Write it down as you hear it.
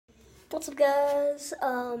What's up, guys?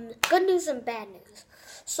 Good news and bad news.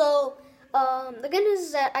 So, the good news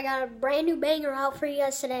is that I got a brand new banger out for you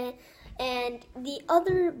guys today, and the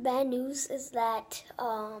other bad news is that,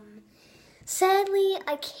 sadly,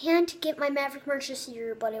 I can't get my Maverick merch this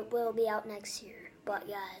year, but it will be out next year. But,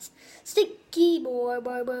 guys, Sticky Boy,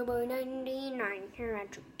 99 here,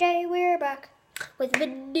 and today we're back with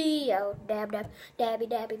video. Dab, dab, dabby,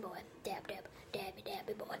 dabby boy. Dab, dab, dabby,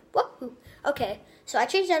 dabby boy. Woohoo! Okay, so I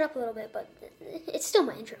changed that up a little bit, but it's still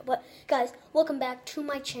my intro. But, guys, welcome back to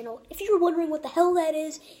my channel. If you were wondering what the hell that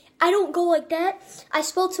is, I don't go like that. I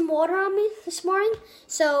spilled some water on me this morning.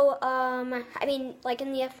 So, I mean, like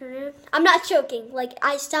in the afternoon. I'm not joking. Like,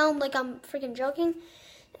 I sound like I'm freaking joking.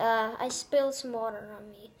 I spilled some water on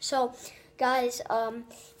me. So, guys, for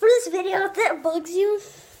this video, if that bugs you.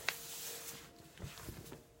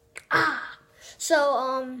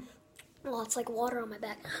 Well, it's like water on my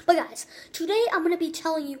back. But guys, today I'm going to be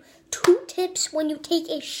telling you 2 tips when you take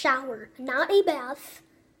a shower. Not a bath,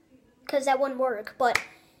 because that wouldn't work. But,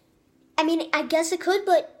 I mean, I guess it could,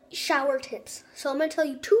 but shower tips. So I'm going to tell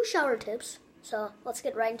you 2 shower tips. So let's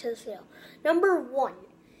get right into this video. Number 1.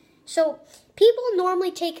 So people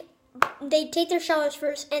normally take their showers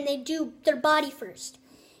first, and they do their body first.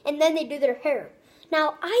 And then they do their hair.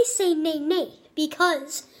 Now, I say nay,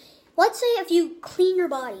 because let's say if you clean your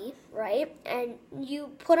body, right, and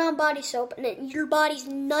you put on body soap, and then your body's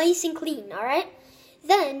nice and clean, all right?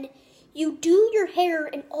 Then you do your hair,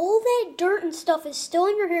 and all that dirt and stuff is still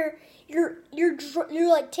in your hair. You're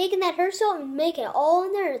like taking that hair soap and making it all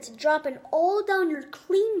in there. It's dropping all down your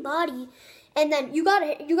clean body, and then you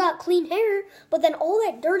got clean hair, but then all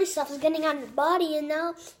that dirty stuff is getting on your body, and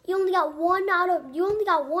now you only got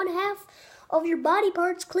one half of your body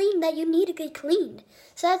parts clean that you need to get cleaned.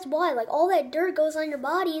 So that's why, like, all that dirt goes on your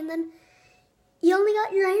body, and then you only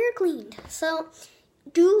got your hair cleaned. So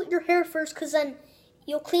do your hair first, because then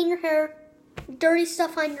you'll clean your hair, dirty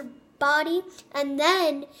stuff on your body, and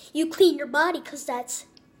then you clean your body, because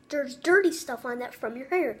there's dirty stuff on that from your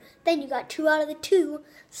hair. Then you got 2 out of the 2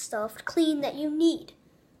 stuff clean that you need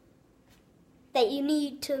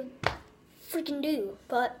to freaking do.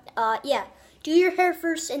 But yeah, do your hair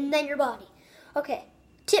first and then your body. Okay,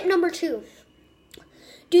 tip number 2.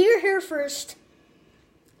 Do your hair first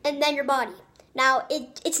and then your body. Now,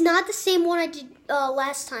 it's not the same one I did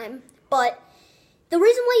last time, but the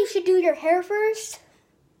reason why you should do your hair first,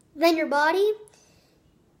 then your body,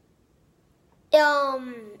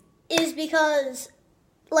 is because,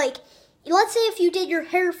 like, let's say if you did your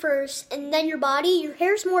hair first and then your body, your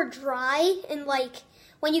hair's more dry, and, like,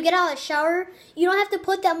 when you get out of the shower, you don't have to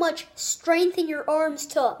put that much strength in your arms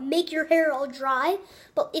to make your hair all dry.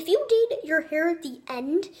 But if you did your hair at the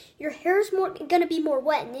end, your hair's gonna be more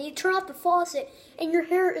wet, and then you turn off the faucet, and your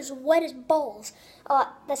hair is wet as balls.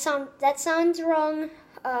 That sounds wrong.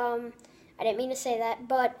 I didn't mean to say that,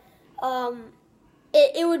 but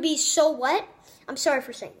it would be so wet. I'm sorry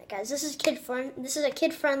for saying that, guys. This is a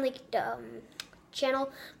kid-friendly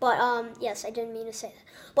channel, but yes, I didn't mean to say that.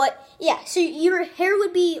 But yeah, so your hair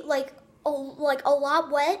would be like a lot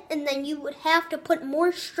wet, and then you would have to put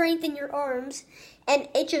more strength in your arms, and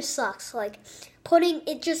it just sucks. Like getting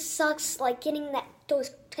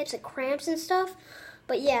those types of cramps and stuff.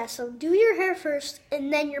 But yeah, so do your hair first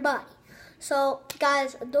and then your body. So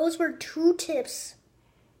guys, those were 2 tips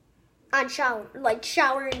on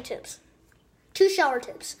showering tips. 2 shower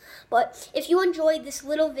tips. But if you enjoyed this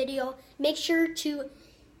little video, make sure to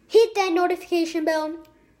hit that notification bell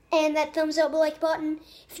and that thumbs up like button.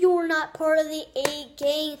 If you are not part of the A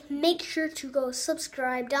gang, make sure to go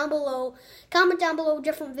subscribe down below. Comment down below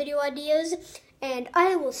different video ideas. And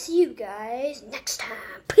I will see you guys next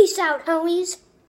time. Peace out, homies.